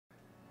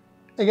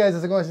Hey guys,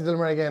 it's going to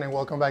Dilmer again and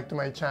welcome back to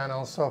my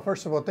channel. So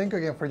first of all, thank you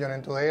again for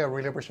joining today. I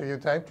really appreciate your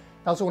time.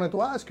 I also wanted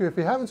to ask you, if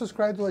you haven't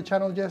subscribed to the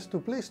channel yet, to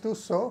please do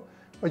so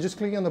by just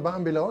clicking on the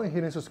button below and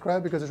hitting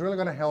subscribe, because it's really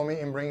going to help me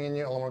in bringing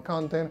you a lot more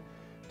content.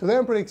 Today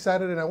I'm pretty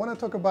excited and I want to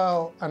talk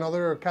about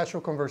another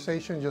casual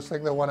conversation just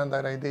like the one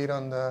that I did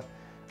on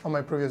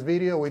my previous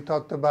video. We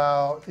talked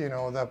about,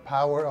 the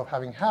power of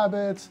having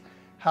habits,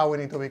 how we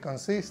need to be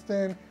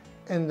consistent,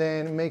 and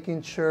then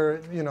making sure,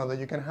 that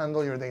you can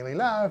handle your daily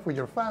life with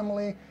your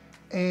family.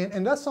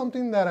 And that's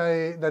something that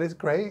is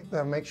great,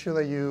 that make sure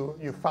that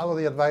you follow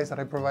the advice that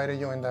I provided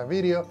you in that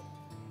video.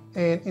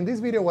 And in this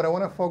video, what I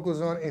want to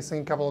focus on is in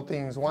a couple of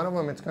things. One of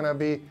them, it's going to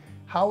be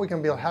how we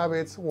can build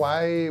habits,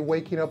 why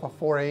waking up at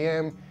 4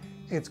 a.m.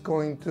 it's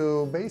going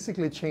to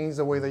basically change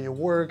the way that you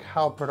work,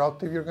 how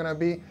productive you're going to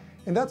be.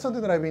 And that's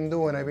something that I've been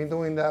doing. I've been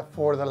doing that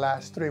for the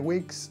last 3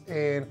 weeks,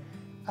 and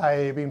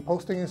I've been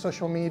posting in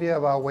social media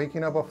about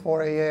waking up at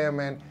 4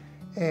 a.m.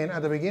 And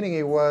at the beginning,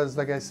 it was,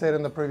 like I said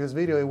in the previous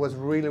video, it was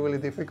really, really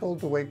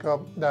difficult to wake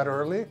up that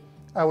early.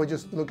 I would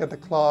just look at the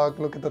clock,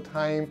 look at the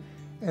time,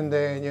 and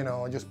then,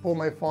 just pull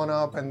my phone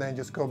up and then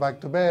just go back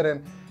to bed.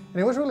 And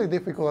it was really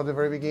difficult at the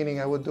very beginning.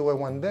 I would do it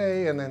one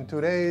day and then 2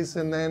 days.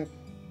 And then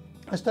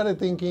I started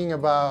thinking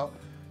about,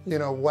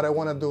 what I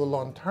want to do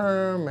long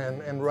term,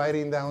 and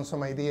writing down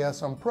some ideas,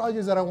 some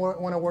projects that I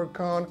want to work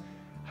on,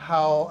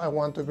 how I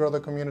want to grow the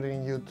community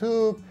in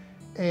YouTube.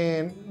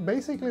 And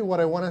basically what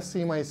I want to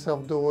see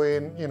myself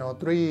doing,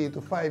 3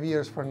 to 5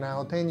 years from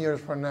now, 10 years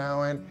from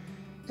now.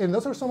 And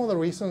those are some of the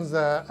reasons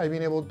that I've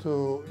been able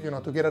to,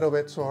 to get out of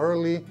bed so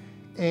early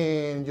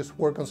and just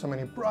work on so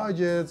many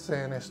projects.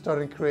 And I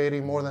started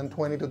creating more than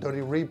 20 to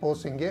 30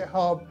 repos in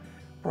GitHub,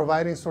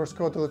 providing source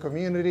code to the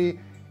community,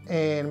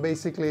 and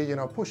basically,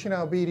 pushing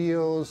out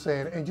videos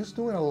and just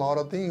doing a lot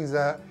of things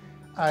that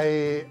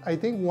I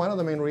think one of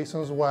the main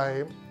reasons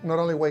why not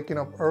only waking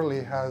up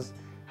early has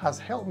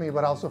helped me,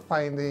 but also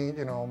finding,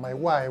 my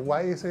why.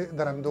 Why is it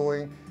that I'm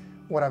doing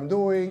what I'm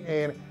doing?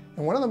 And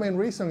one of the main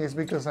reasons is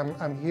because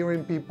I'm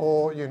hearing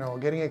people,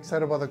 getting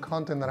excited about the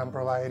content that I'm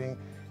providing.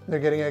 They're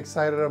getting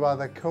excited about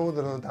the code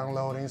that they're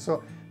downloading.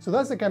 So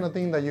that's the kind of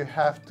thing that you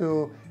have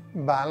to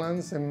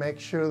balance and make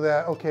sure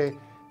that, okay,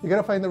 you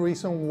gotta find the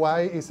reason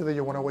why is it that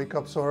you wanna wake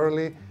up so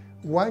early.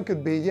 One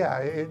could be,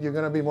 you're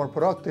gonna be more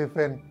productive.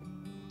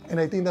 And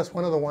I think that's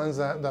one of the ones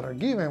that are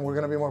given. We're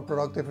gonna be more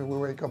productive if we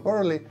wake up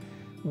early.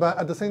 But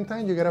at the same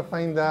time, you gotta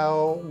find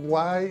out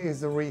why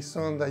is the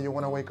reason that you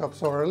wanna wake up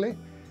so early.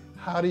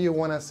 How do you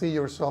wanna see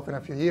yourself in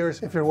a few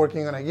years? If you're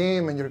working on a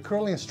game and you're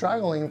currently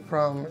struggling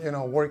from,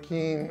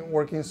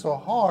 working so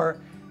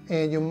hard,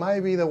 and you might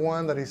be the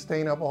one that is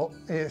staying up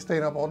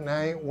all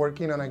night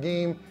working on a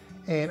game.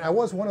 And I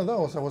was one of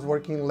those. I was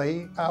working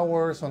late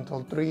hours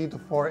until 3 to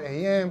 4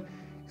 a.m.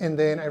 And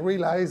then I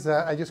realized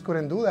that I just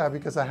couldn't do that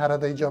because I had a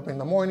day job in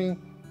the morning,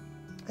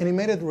 and it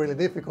made it really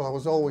difficult. I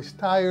was always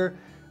tired.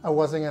 I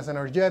wasn't as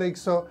energetic,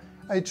 so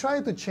I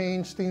tried to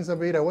change things a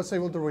bit. I was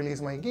able to release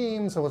my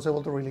games, I was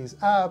able to release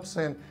apps,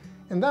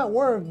 and that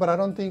worked, but I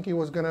don't think it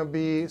was gonna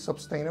be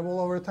sustainable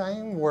over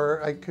time,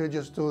 where I could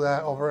just do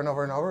that over and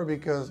over and over,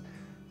 because,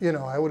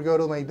 I would go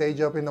to my day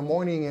job in the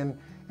morning and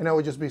I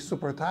would just be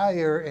super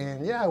tired,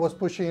 and I was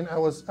pushing, I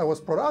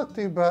was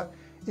productive, but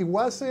it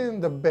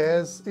wasn't the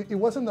best, it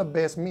wasn't the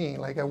best me.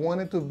 Like, I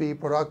wanted to be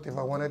productive,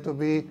 I wanted to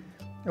be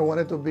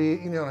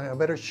in a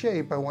better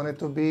shape, I wanted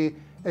to be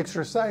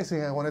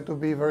exercising, I wanted to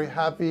be very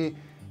happy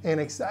and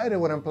excited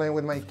when I'm playing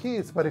with my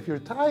kids. But if you're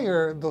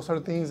tired, those are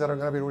things that are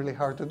going to be really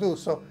hard to do.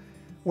 So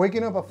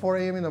waking up at 4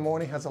 a.m. in the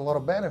morning has a lot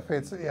of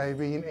benefits. I've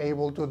been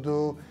able to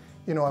do,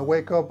 I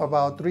wake up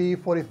about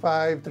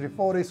 3:45,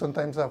 3:40,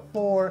 sometimes at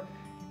 4,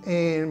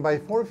 and by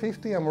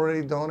 4:50 I'm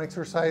already done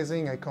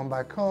exercising. I come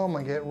back home,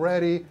 I get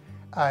ready,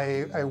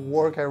 I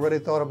work. I already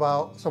thought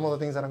about some of the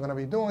things that I'm going to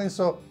be doing.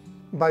 So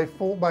by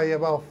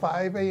about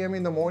 5 a.m.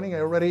 in the morning,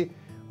 I already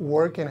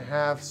work and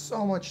have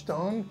so much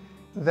done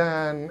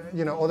than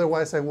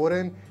otherwise I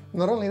wouldn't.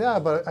 Not only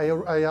that, but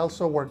I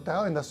also worked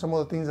out, and that's some of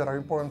the things that are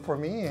important for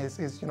me is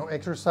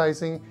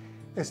exercising,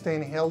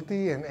 staying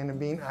healthy, and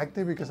being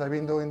active, because I've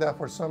been doing that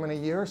for so many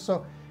years.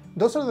 So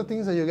those are the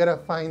things that you gotta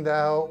find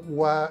out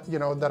what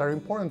that are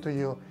important to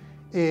you.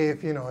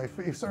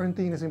 If certain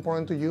thing is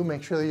important to you,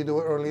 make sure that you do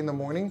it early in the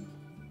morning.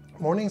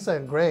 Mornings are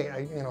great.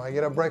 I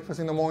get a breakfast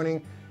in the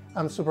morning.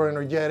 I'm super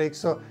energetic.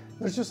 So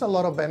there's just a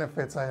lot of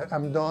benefits.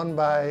 I'm done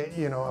by,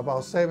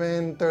 about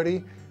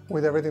 7:30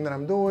 with everything that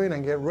I'm doing,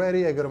 and get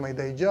ready. I go to my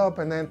day job,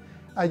 and then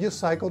I just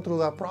cycle through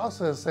that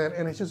process,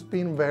 and it's just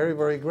been very,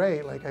 very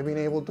great. Like, I've been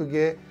able to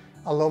get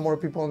a lot more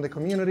people in the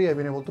community. I've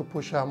been able to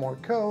push out more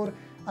code.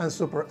 I'm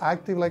super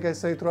active, like I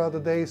say, throughout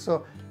the day.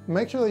 So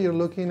make sure that you're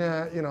looking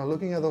at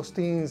those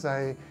things.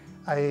 I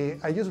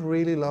just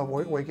really love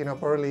waking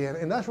up early,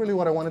 and that's really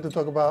what I wanted to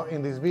talk about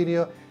in this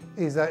video.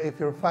 Is that if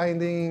you're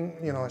finding,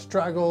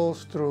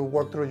 struggles to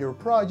work through your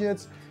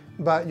projects,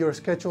 but your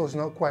schedule is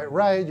not quite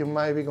right, you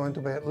might be going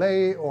to bed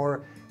late,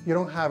 or you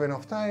don't have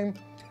enough time,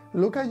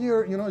 look at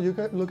your,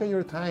 look at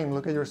your time,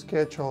 look at your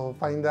schedule,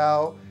 find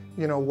out,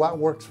 you know, what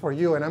works for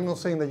you. And I'm not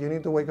saying that you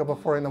need to wake up at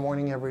 4 in the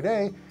morning every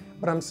day,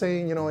 but I'm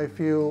saying, you know, if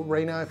you,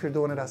 right now, if you're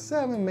doing it at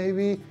 7,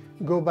 maybe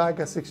go back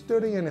at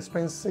 6:30 and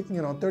spend,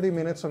 30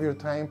 minutes of your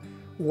time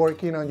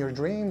working on your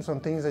dreams, on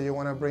things that you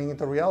want to bring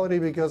into reality,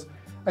 because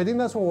I think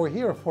that's what we're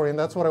here for, and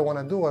that's what I want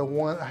to do.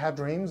 I have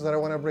dreams that I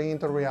want to bring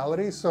into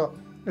reality, so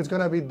it's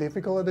going to be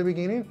difficult at the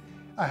beginning.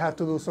 I have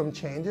to do some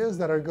changes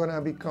that are going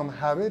to become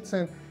habits,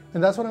 and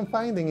that's what I'm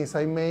finding is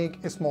I make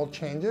small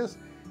changes,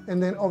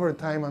 and then over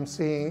time I'm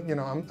seeing, you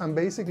know, I'm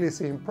basically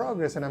seeing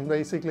progress, and I'm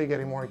basically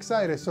getting more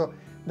excited. So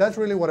that's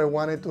really what I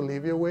wanted to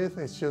leave you with.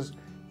 It's just,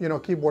 you know,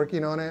 keep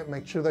working on it,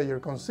 make sure that you're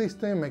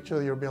consistent, make sure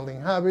that you're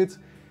building habits,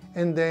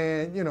 and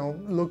then, you know,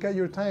 look at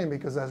your time,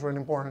 because that's really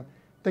important.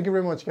 Thank you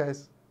very much,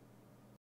 guys.